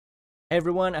Hey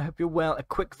everyone, I hope you're well. A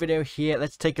quick video here.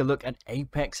 Let's take a look at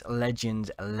Apex Legends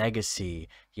Legacy.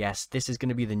 Yes, this is going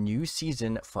to be the new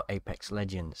season for Apex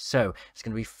Legends. So, it's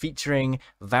going to be featuring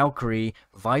Valkyrie,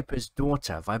 Viper's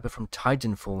daughter, Viper from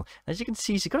Titanfall. As you can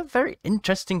see, she's got a very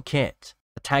interesting kit.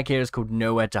 The tag here is called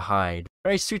Nowhere to Hide.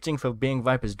 Very suiting for being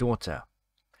Viper's daughter.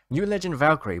 New legend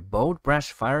Valkyrie, bold,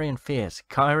 brash, fiery and fierce.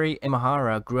 Kairi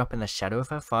Imahara grew up in the shadow of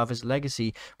her father's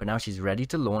legacy, but now she's ready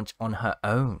to launch on her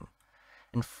own.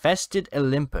 Infested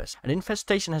Olympus. An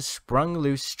infestation has sprung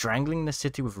loose, strangling the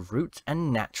city with roots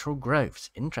and natural growths.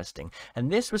 Interesting. And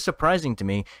this was surprising to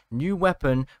me. New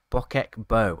weapon, Bokek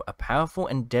Bow. A powerful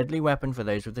and deadly weapon for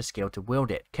those with the skill to wield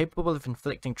it. Capable of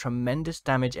inflicting tremendous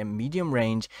damage at medium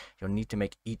range. You'll need to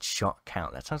make each shot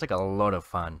count. That sounds like a lot of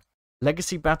fun.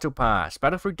 Legacy Battle Pass.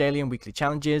 Battle through daily and weekly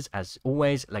challenges. As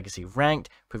always, Legacy Ranked.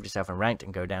 Prove yourself in Ranked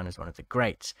and go down as one of the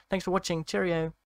greats. Thanks for watching. Cheerio.